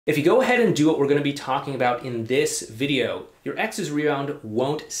If you go ahead and do what we're going to be talking about in this video, your ex's rebound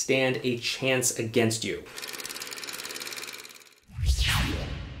won't stand a chance against you.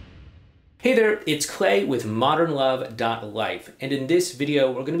 Hey there, it's Clay with modernlove.life, and in this video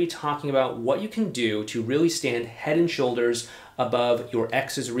we're going to be talking about what you can do to really stand head and shoulders above your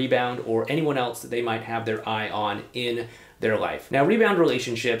ex's rebound or anyone else that they might have their eye on in their life. Now, rebound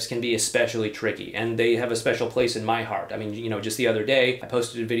relationships can be especially tricky, and they have a special place in my heart. I mean, just the other day I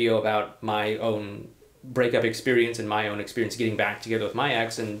posted a video about my own breakup experience and my own experience getting back together with my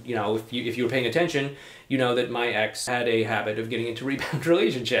ex, and if you were paying attention, you know that my ex had a habit of getting into rebound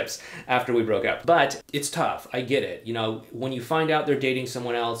relationships after we broke up. But it's tough, I get it. When you find out they're dating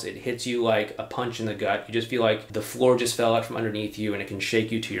someone else, it hits you like a punch in the gut. You just feel like the floor just fell out from underneath you, and it can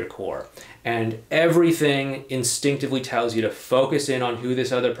shake you to your core. And everything instinctively tells you to focus in on who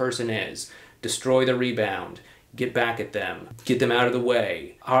this other person is, destroy the rebound, get back at them, get them out of the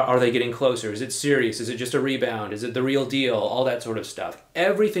way. Are they getting closer? Is it serious? Is it just a rebound? Is it the real deal? All that sort of stuff.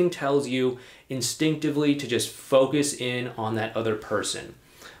 Everything tells you instinctively to just focus in on that other person.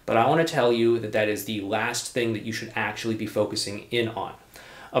 But I want to tell you that that is the last thing that you should actually be focusing in on.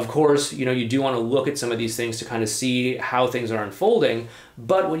 Of course, you do want to look at some of these things to kind of see how things are unfolding,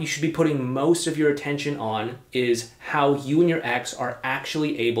 but what you should be putting most of your attention on is how you and your ex are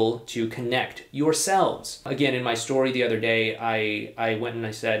actually able to connect yourselves. Again, in my story the other day, I went and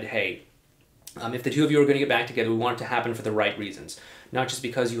I said, hey, if the two of you are going to get back together, we want it to happen for the right reasons. Not just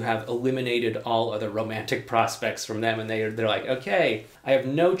because you have eliminated all other romantic prospects from them and they're like, okay, I have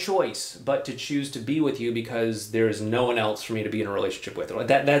no choice but to choose to be with you because there is no one else for me to be in a relationship with.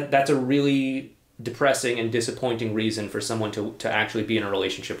 That's a really depressing and disappointing reason for someone to actually be in a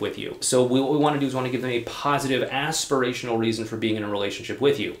relationship with you. So what we want to do is want to give them a positive, aspirational reason for being in a relationship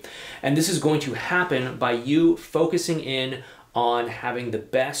with you. And this is going to happen by you focusing in on having the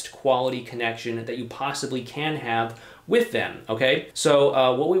best quality connection that you possibly can have with them, okay?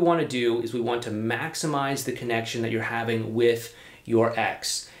 So what we want to do is we want to maximize the connection that you're having with your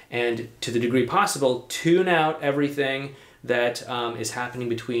ex. And to the degree possible, tune out everything that is happening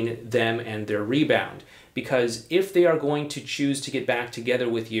between them and their rebound. Because if they are going to choose to get back together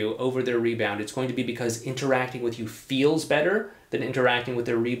with you over their rebound, it's going to be because interacting with you feels better than interacting with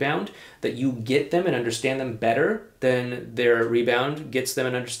their rebound, that you get them and understand them better than their rebound gets them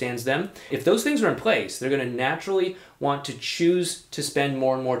and understands them. If those things are in place, they're going to naturally want to choose to spend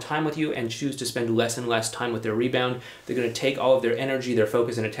more and more time with you and choose to spend less and less time with their rebound. They're going to take all of their energy, their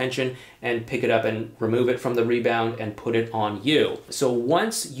focus and attention and pick it up and remove it from the rebound and put it on you. So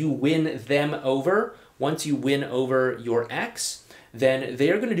once you win them over, once you win over your ex, then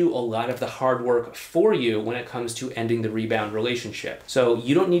they're going to do a lot of the hard work for you when it comes to ending the rebound relationship. So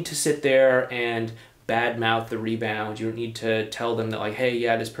you don't need to sit there and badmouth the rebound. You don't need to tell them that like, hey,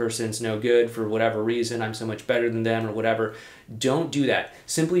 yeah, this person's no good for whatever reason. I'm so much better than them or whatever. Don't do that.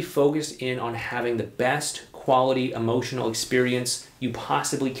 Simply focus in on having the best quality emotional experience you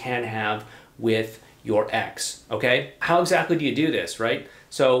possibly can have with your ex, okay? How exactly do you do this, right?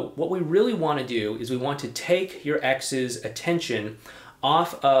 So what we really want to do is we want to take your ex's attention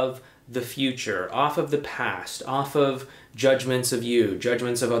off of the future, off of the past, off of judgments of you,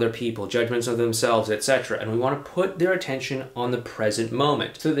 judgments of other people, judgments of themselves, etc. And we want to put their attention on the present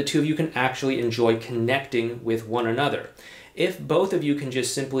moment so that the two of you can actually enjoy connecting with one another. If both of you can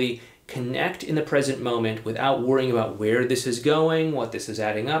just simply connect in the present moment without worrying about where this is going, what this is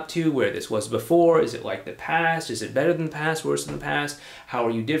adding up to, where this was before, is it like the past, is it better than the past, worse than the past, how are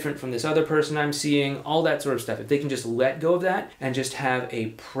you different from this other person I'm seeing, all that sort of stuff. If they can just let go of that and just have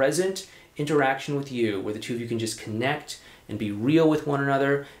a present interaction with you where the two of you can just connect and be real with one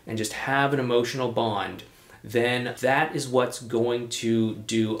another and just have an emotional bond, then that is what's going to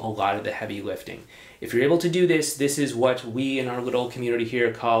do a lot of the heavy lifting. If you're able to do this, this is what we in our little community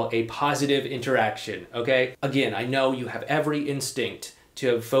here call a positive interaction, okay? Again, I know you have every instinct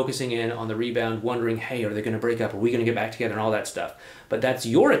to focusing in on the rebound, wondering, hey, are they going to break up? Are we going to get back together and all that stuff? But that's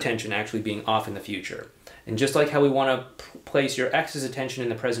your attention actually being off in the future. And just like how we want to place your ex's attention in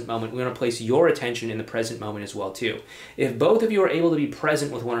the present moment, we want to place your attention in the present moment as well too. If both of you are able to be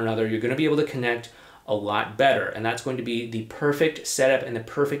present with one another, you're going to be able to connect a lot better, and that's going to be the perfect setup and the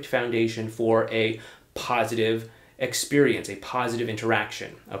perfect foundation for a positive experience, a positive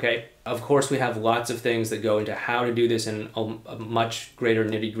interaction, okay? Of course, we have lots of things that go into how to do this in a much greater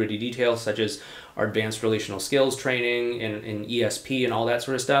nitty-gritty detail, such as our advanced relational skills training and ESP and all that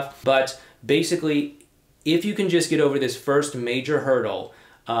sort of stuff. But basically, if you can just get over this first major hurdle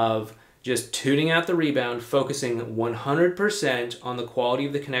of just tuning out the rebound, focusing 100% on the quality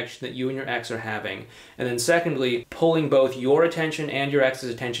of the connection that you and your ex are having. And then secondly, pulling both your attention and your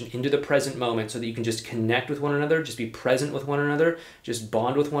ex's attention into the present moment so that you can just connect with one another, just be present with one another, just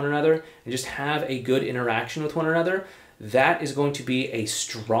bond with one another, and just have a good interaction with one another. That is going to be a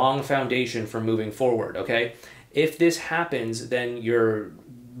strong foundation for moving forward, okay? If this happens, then you're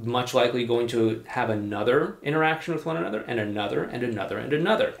much likely going to have another interaction with one another, and another, and another, and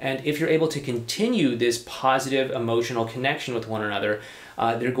another. And if you're able to continue this positive emotional connection with one another,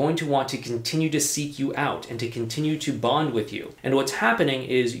 they're going to want to continue to seek you out and to continue to bond with you. And what's happening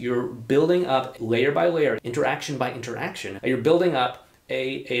is you're building up layer by layer, interaction by interaction. You're building up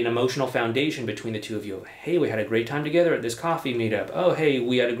an emotional foundation between the two of you. Hey, we had a great time together at this coffee meetup. Oh, hey,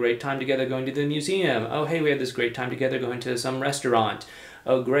 we had a great time together going to the museum. Oh, hey, we had this great time together going to some restaurant.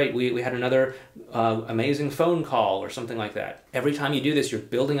 Oh, great, we had another amazing phone call or something like that. Every time you do this, you're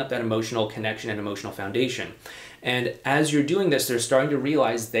building up that emotional connection and emotional foundation. And as you're doing this, they're starting to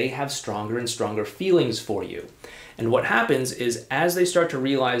realize they have stronger and stronger feelings for you. And what happens is as they start to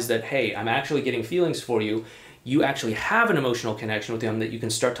realize that, hey, I'm actually getting feelings for you, you actually have an emotional connection with them that you can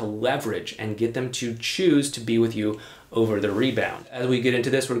start to leverage and get them to choose to be with you over the rebound. As we get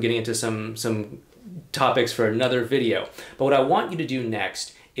into this, we're getting into some topics for another video. But what I want you to do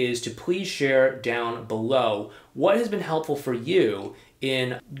next is to please share down below what has been helpful for you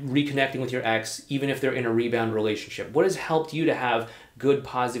in reconnecting with your ex, even if they're in a rebound relationship. What has helped you to have good,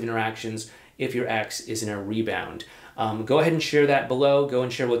 positive interactions if your ex is in a rebound? Go ahead and share that below. Go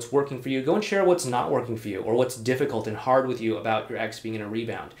and share what's working for you. Go and share what's not working for you or what's difficult and hard with you about your ex being in a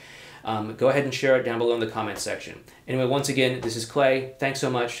rebound. Go ahead and share it down below in the comments section. Anyway, once again, this is Clay. Thanks so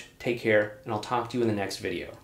much. Take care, and I'll talk to you in the next video.